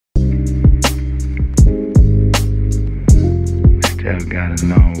still got a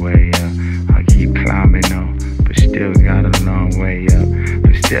long way up. I keep climbing though, but still got a long way up.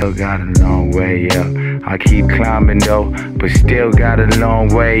 But still got a long way up. I keep climbing though, but still got a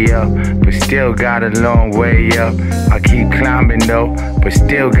long way up. But still got a long way up. I keep climbing though, but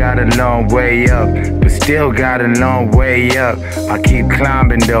still got a long way up. But still got a long way up. I keep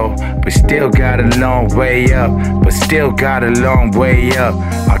climbing though, but still got a long way up. But still got a long way up.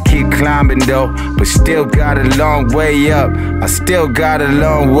 I keep climbing though, but still got a long way up. I still got a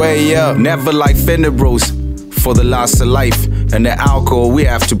long way up. Never like funerals for the loss of life. And the alcohol we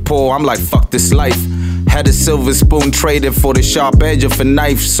have to pour, I'm like, fuck this life. Had a silver spoon traded for the sharp edge of a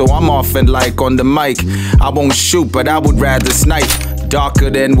knife. So I'm often like on the mic, I won't shoot, but I would rather snipe. Darker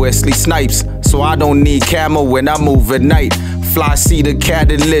than Wesley Snipes, so I don't need camo when I move at night. Fly, see the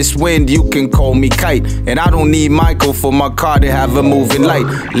catalyst wind, you can call me Kite. And I don't need Michael for my car to have a moving light.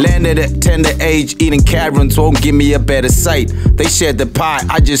 Landed at tender age, eating Karens won't give me a better sight. They shared the pie,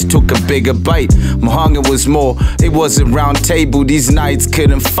 I just took a bigger bite. My hunger was more, it wasn't round table, these nights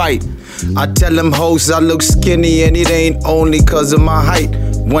couldn't fight. I tell them hoes I look skinny and it ain't only cause of my height.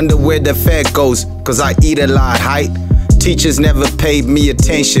 Wonder where the fat goes, cause I eat a lot, height. Teachers never paid me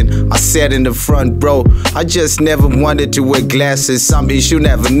attention, I sat in the front row. I just never wanted to wear glasses, some bitch you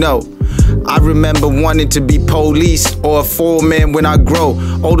never know. I remember wanting to be police or a foreman when I grow.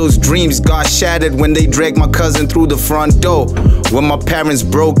 All those dreams got shattered when they dragged my cousin through the front door. When my parents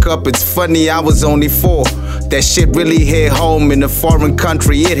broke up, it's funny I was only 4. That shit really hit home in a foreign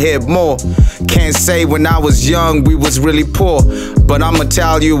country, it hit more. Can't say when I was young we was really poor, but I'ma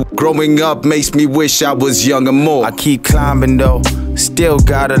tell you, growing up makes me wish I was younger more. I keep climbing though, still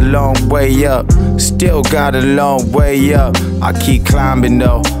got a long way up. Still got a long way up. I keep climbing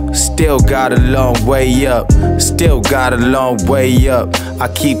though, still got a long way up. Still got a long way up. I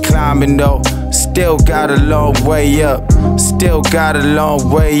keep climbing though, still got a long way up. Still got a long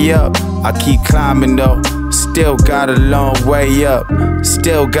way up. I keep climbing though, still got a long way up.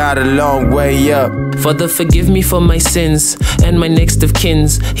 Still got a long way up. Father, forgive me for my sins and my next of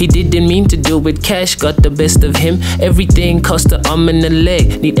kins. He didn't mean to do it, cash got the best of him. Everything cost an arm and a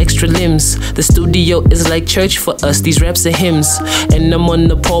leg, need extra limbs. The studio is like church for us, these raps are hymns. And I'm on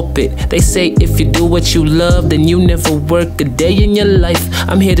the pulpit, they say if you do what you love, then you never work a day in your life.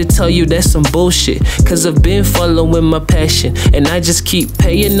 I'm here to tell you that's some bullshit, cause I've been following my passion, and I just keep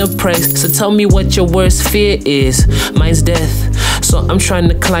paying the price. So tell me what your worst fear is. Mine's death, so I'm trying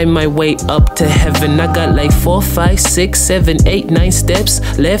to climb my way up to heaven. I got like 4, 5, 6, 7, 8, 9 steps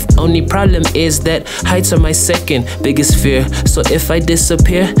left. Only problem is that heights are my second biggest fear. So if I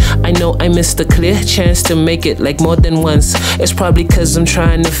disappear, I know I missed a clear chance to make it like more than once. It's probably cause I'm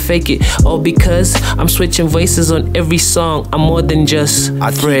trying to fake it, or because I'm switching voices on every song. I'm more than just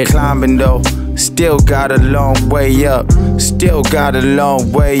I keep climbing though, still got a long way up. Still got a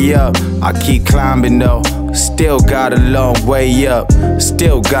long way up. I keep climbing though, still got a long way up.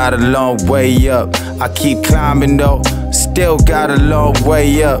 Still got a long way up. I keep climbing though, still got a long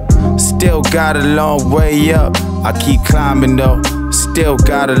way up. Still got a long way up. I keep climbing though, still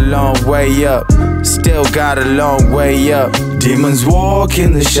got a long way up. Still got a long way up. Demons walk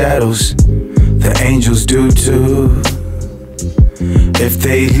in the shadows, the angels do too. If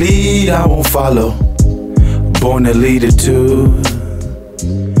they lead, I won't follow, born a leader too.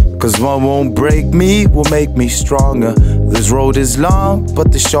 Cause one won't break me, will make me stronger. This road is long,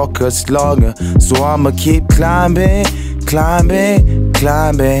 but the shortcut's longer. So I'ma keep climbing, climbing,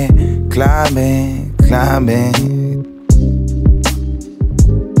 climbing, climbing, climbing.